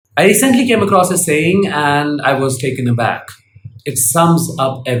I recently came across a saying and I was taken aback. It sums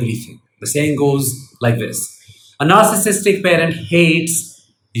up everything. The saying goes like this: a narcissistic parent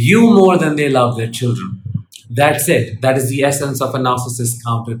hates you more than they love their children. That's it. That is the essence of a narcissist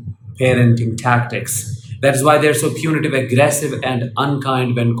counter parenting tactics. That's why they're so punitive, aggressive, and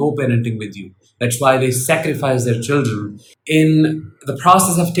unkind when co parenting with you. That's why they sacrifice their children in the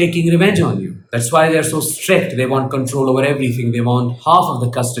process of taking revenge on you. That's why they're so strict. They want control over everything. They want half of the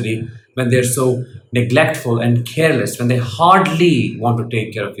custody when they're so neglectful and careless, when they hardly want to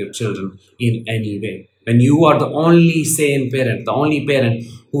take care of your children in any way. When you are the only sane parent, the only parent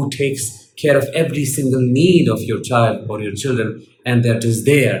who takes care of every single need of your child or your children, and they're just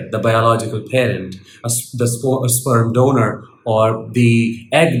there, the biological parent, a sperm donor or the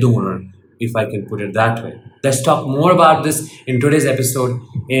egg donor, if I can put it that way. Let's talk more about this in today's episode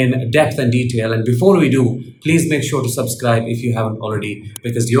in depth and detail. And before we do, please make sure to subscribe if you haven't already,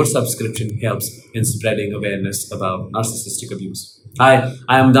 because your subscription helps in spreading awareness about narcissistic abuse. Hi,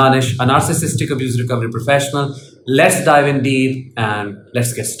 I am Danish, a narcissistic abuse recovery professional. Let's dive in deep and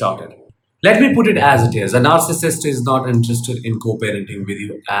let's get started. Let me put it as it is. A narcissist is not interested in co parenting with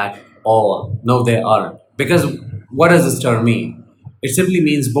you at all. No, they aren't. Because what does this term mean? It simply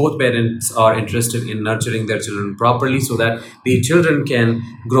means both parents are interested in nurturing their children properly so that the children can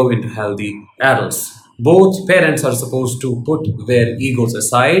grow into healthy adults. Both parents are supposed to put their egos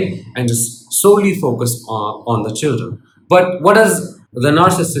aside and just solely focus on the children. But what does the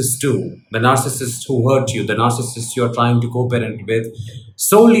narcissist do? The narcissist who hurt you, the narcissist you're trying to co parent with,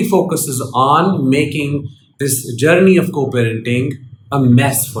 solely focuses on making this journey of co parenting a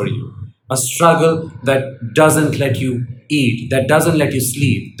mess for you, a struggle that doesn't let you eat, that doesn't let you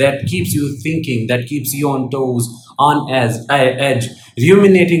sleep, that keeps you thinking, that keeps you on toes, on edge,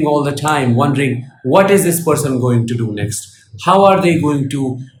 ruminating all the time, wondering what is this person going to do next? How are they going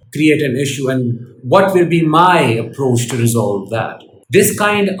to create an issue, and what will be my approach to resolve that? This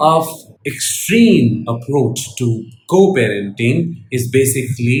kind of extreme approach to co parenting is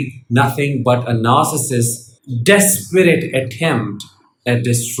basically nothing but a narcissist's desperate attempt at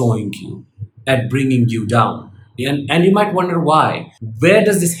destroying you, at bringing you down. And you might wonder why. Where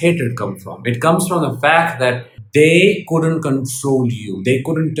does this hatred come from? It comes from the fact that they couldn't control you, they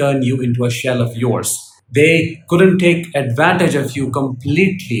couldn't turn you into a shell of yours. They couldn't take advantage of you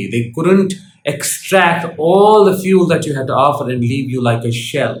completely. They couldn't extract all the fuel that you had to offer and leave you like a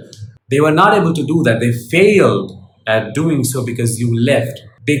shell. They were not able to do that. They failed at doing so because you left.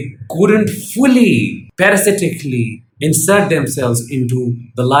 They couldn't fully, parasitically insert themselves into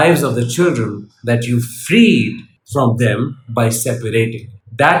the lives of the children that you freed from them by separating.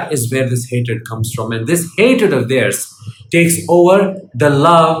 That is where this hatred comes from. And this hatred of theirs takes over the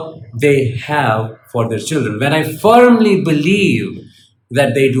love they have for their children. When I firmly believe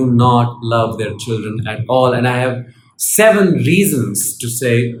that they do not love their children at all, and I have 7 reasons to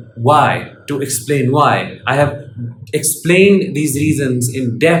say why, to explain why. I have explained these reasons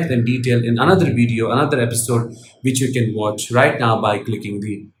in depth and detail in another video, another episode, which you can watch right now by clicking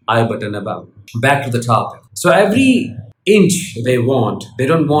the I button above. Back to the topic. So every inch they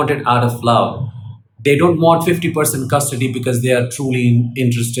don't want it out of love. They don't want 50% custody because they are truly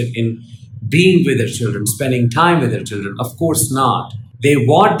interested in being with their children, spending time with their children. Of course not. They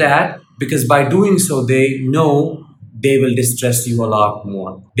want that because by doing so, they know they will distress you a lot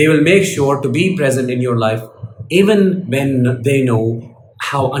more. They will make sure to be present in your life even when they know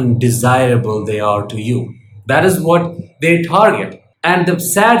how undesirable they are to you. That is what they target. And the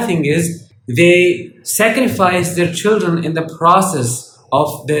sad thing is, they sacrifice their children in the process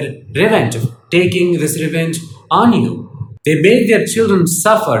of their revenge, of taking this revenge on you. They make their children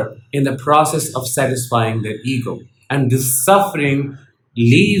suffer in the process of satisfying their ego. And this suffering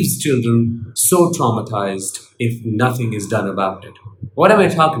leaves children so traumatized if nothing is done about it. What am I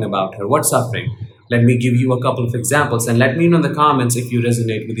talking about here? What suffering? Let me give you a couple of examples and let me know in the comments if you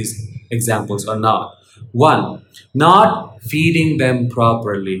resonate with these examples or not. One, not feeding them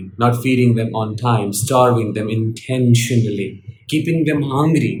properly, not feeding them on time, starving them intentionally, keeping them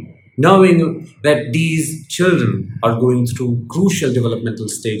hungry, knowing that these children are going through crucial developmental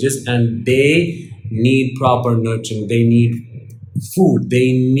stages and they need proper nurturing, they need food,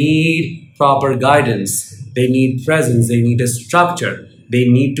 they need proper guidance, they need presence, they need a structure, they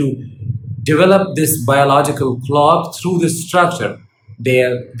need to develop this biological clock through this structure.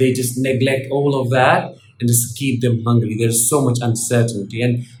 They just neglect all of that and just keep them hungry. There's so much uncertainty,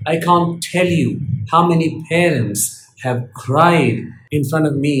 and I can't tell you how many parents have cried in front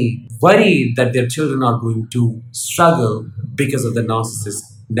of me, worried that their children are going to struggle because of the narcissist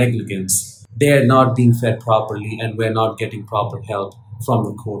negligence. They are not being fed properly and we're not getting proper help from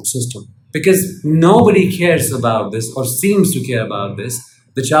the court system. Because nobody cares about this or seems to care about this.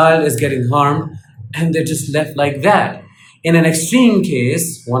 The child is getting harmed and they're just left like that. In an extreme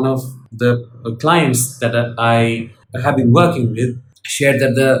case, one of the clients that I have been working with shared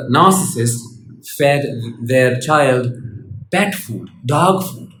that the narcissist fed their child pet food, dog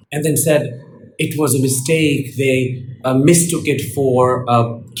food, and then said it was a mistake. They mistook it for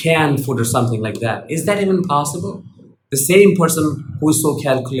canned food or something like that. Is that even possible? The same person who is so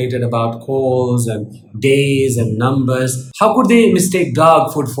calculated about calls and days and numbers, how could they mistake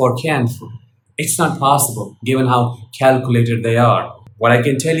dog food for canned food? It's not possible given how calculated they are. What I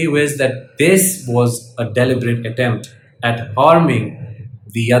can tell you is that this was a deliberate attempt at harming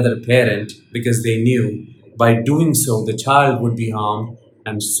the other parent because they knew by doing so the child would be harmed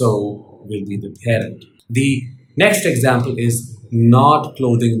and so will be the parent. The next example is not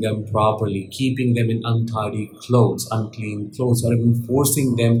clothing them properly, keeping them in untidy clothes, unclean clothes, or even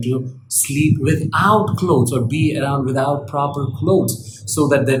forcing them to sleep without clothes or be around without proper clothes, so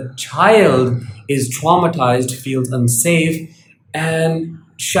that the child is traumatized, feels unsafe, and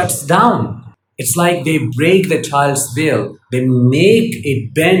shuts down. It's like they break the child's will, they make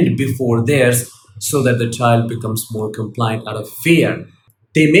it bend before theirs so that the child becomes more compliant out of fear.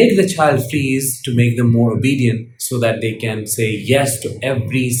 They make the child freeze to make them more obedient so that they can say yes to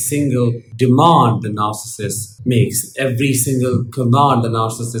every single demand the narcissist makes, every single command the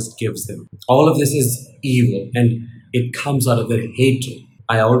narcissist gives them. All of this is evil and it comes out of their hatred.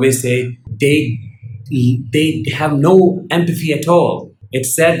 I always say they have no empathy at all.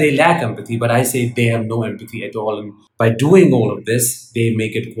 It's said they lack empathy, but I say they have no empathy at all. And by doing all of this, they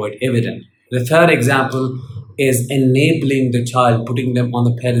make it quite evident. The third example is enabling the child, putting them on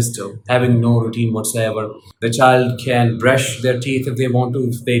the pedestal, having no routine whatsoever. The child can brush their teeth if they want to.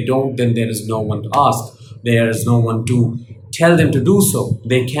 If they don't, then there is no one to ask. There is no one to tell them to do so.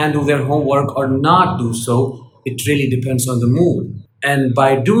 They can do their homework or not do so. It really depends on the mood. And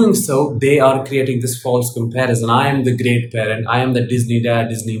by doing so, they are creating this false comparison. I am the great parent. I am the Disney dad,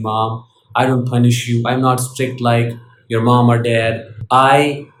 Disney mom. I don't punish you. I'm not strict like your mom or dad.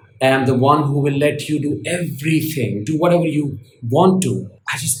 I am the one who will let you do everything, do whatever you want to.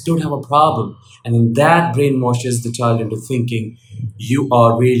 I just don't have a problem. And then that brainwashes the child into thinking you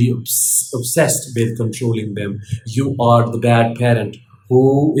are really obsessed with controlling them. You are the bad parent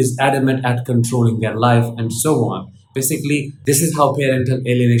who is adamant at controlling their life and so on. Basically, this is how parental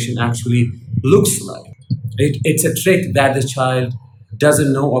alienation actually looks like. It's a trick that the child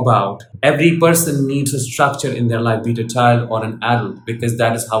doesn't know about. Every person needs a structure in their life, be it a child or an adult, because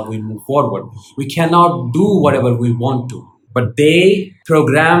that is how we move forward. We cannot do whatever we want to, but they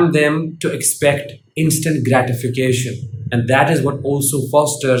program them to expect instant gratification. And that is what also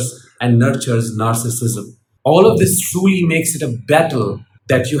fosters and nurtures narcissism. All of this truly makes it a battle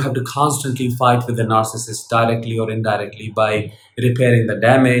that you have to constantly fight with the narcissist directly or indirectly by repairing the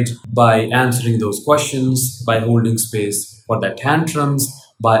damage, by answering those questions, by holding space for their tantrums,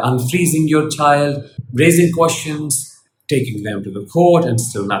 by unfreezing your child, raising questions, taking them to the court, and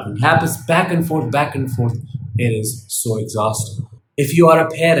still nothing happens. Back and forth, back and forth. It is so exhausting. If you are a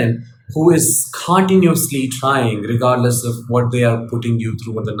parent who is continuously trying, regardless of what they are putting you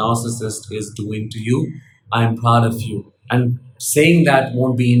through, what the narcissist is doing to you, I am proud of you. And saying that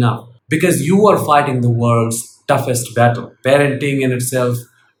won't be enough because you are fighting the world's toughest battle. Parenting in itself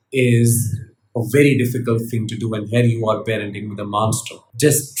is a very difficult thing to do, and here you are parenting with a monster.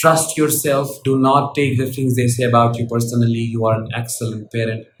 Just trust yourself. Do not take the things they say about you personally. You are an excellent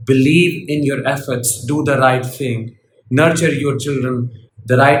parent. Believe in your efforts. Do the right thing. Nurture your children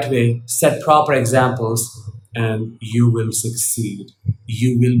the right way. Set proper examples, and you will succeed.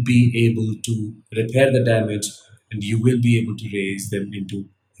 You will be able to repair the damage, and you will be able to raise them into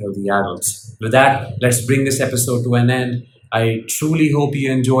healthy adults. With that, let's bring this episode to an end. I truly hope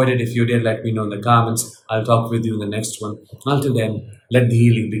you enjoyed it. If you did, let me know in the comments. I'll talk with you in the next one. Until then, let the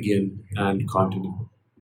healing begin and continue.